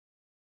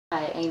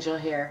Hi, Angel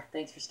here.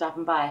 Thanks for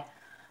stopping by.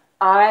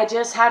 I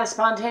just had a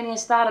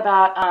spontaneous thought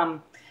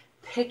about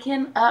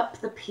picking up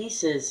the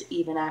pieces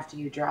even after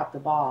you drop the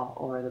ball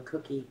or the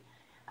cookie.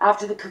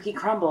 After the cookie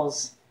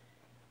crumbles.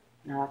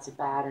 No, that's a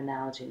bad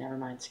analogy. Never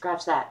mind.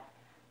 Scratch that.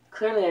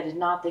 Clearly, I did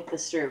not think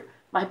this through.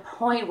 My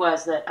point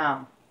was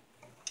that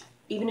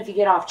even if you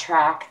get off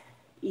track,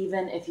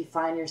 even if you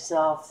find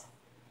yourself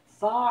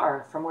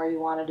far from where you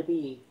wanted to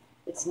be,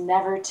 it's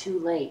never too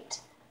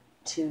late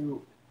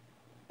to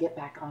get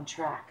back on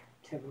track,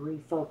 to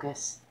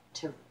refocus,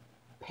 to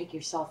pick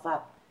yourself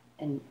up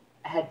and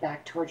head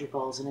back toward your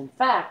goals. And in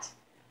fact,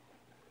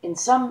 in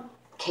some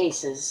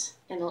cases,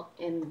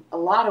 in a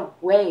lot of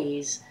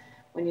ways,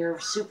 when you're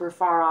super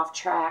far off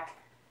track,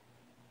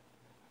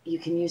 you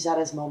can use that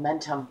as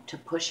momentum to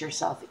push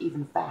yourself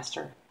even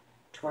faster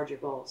toward your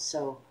goals.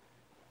 So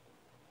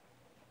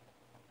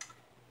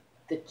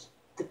the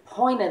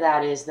point of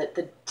that is that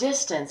the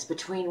distance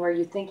between where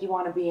you think you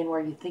want to be and where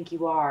you think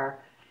you are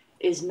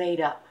is made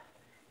up.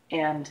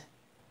 And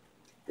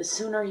the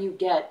sooner you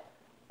get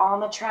on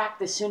the track,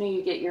 the sooner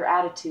you get your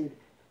attitude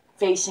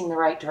facing the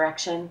right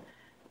direction,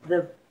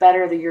 the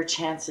better your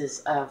chances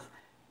of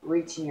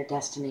reaching your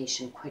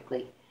destination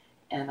quickly.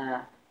 And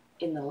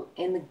in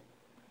the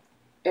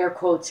air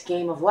quotes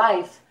game of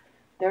life,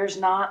 there's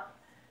not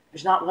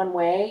one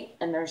way,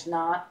 and it's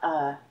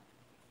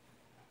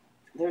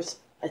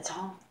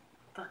all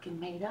fucking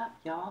made up,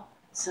 y'all.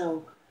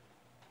 So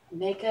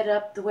make it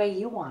up the way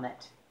you want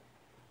it.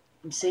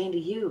 I'm saying to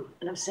you,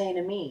 and I'm saying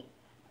to me,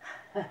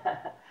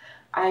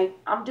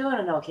 I'm doing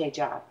an okay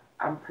job.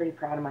 I'm pretty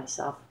proud of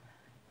myself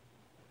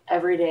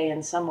every day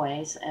in some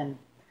ways, and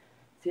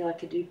feel I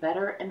could do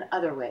better in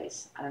other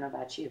ways. I don't know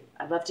about you.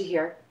 I'd love to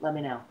hear. Let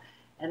me know.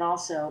 And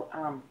also,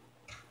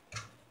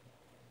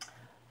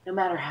 no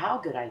matter how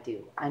good I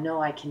do, I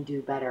know I can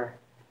do better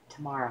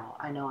tomorrow.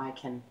 I know I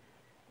can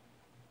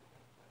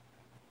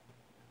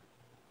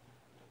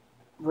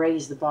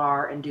raise the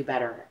bar and do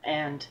better.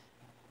 And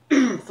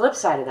flip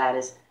side of that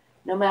is,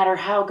 no matter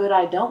how good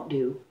I don't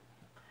do,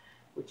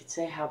 we could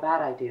say how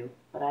bad I do,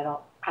 but I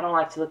don't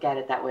like to look at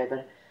it that way.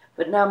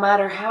 But no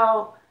matter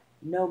how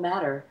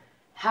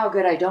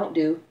good I don't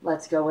do,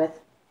 let's go with,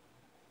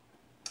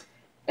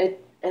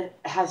 it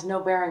has no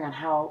bearing on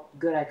how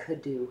good I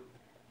could do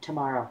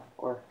tomorrow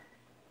or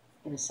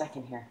in a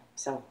second here.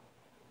 So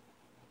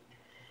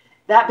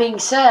that being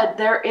said,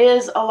 there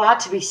is a lot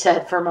to be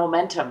said for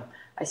momentum.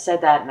 I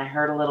said that, and I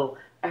heard a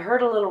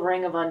little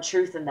ring of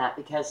untruth in that,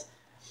 because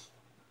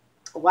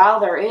while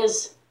there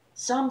is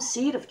some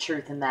seed of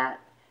truth in that,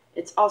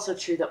 it's also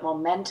true that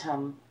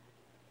momentum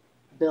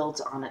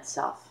builds on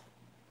itself.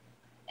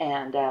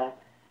 And the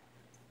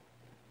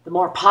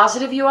more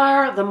positive you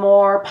are, the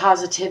more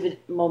positive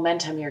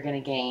momentum you're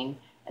going to gain.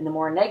 And the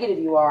more negative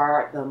you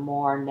are, the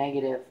more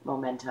negative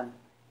momentum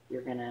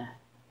you're going to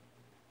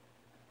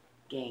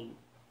gain.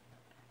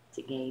 It's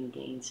a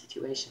gain-gain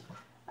situation.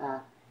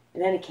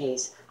 In any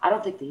case, I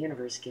don't think the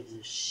universe gives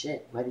a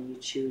shit whether you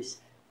choose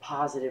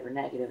positive or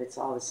negative. It's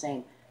all the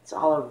same. It's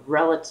all a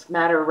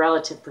matter of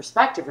relative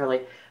perspective,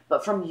 really.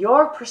 But from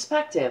your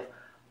perspective,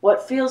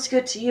 what feels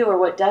good to you or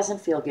what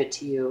doesn't feel good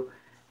to you,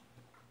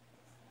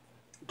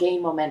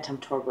 gain momentum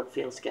toward what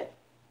feels good.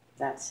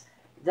 That's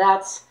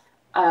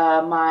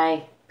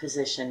my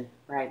position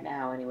right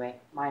now, anyway.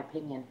 My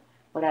opinion,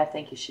 what I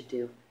think you should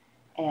do.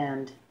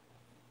 And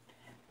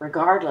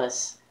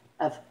regardless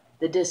of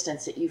the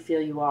distance that you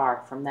feel you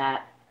are from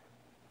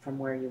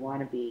where you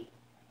want to be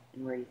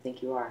and where you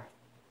think you are,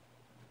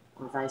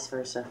 or vice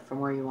versa,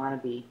 from where you want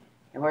to be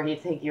and where you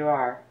think you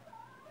are,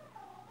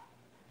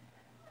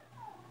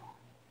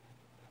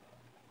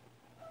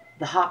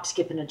 the hop,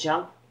 skip, and a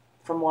jump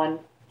from one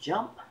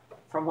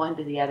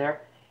to the other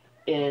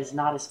is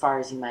not as far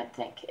as you might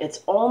think.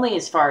 It's only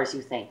as far as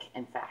you think,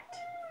 in fact.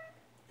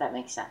 If that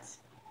makes sense.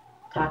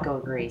 Taco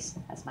agrees.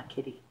 That's my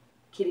kitty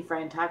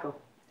friend Taco.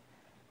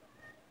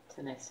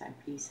 Till next time,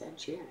 peace and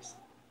cheers.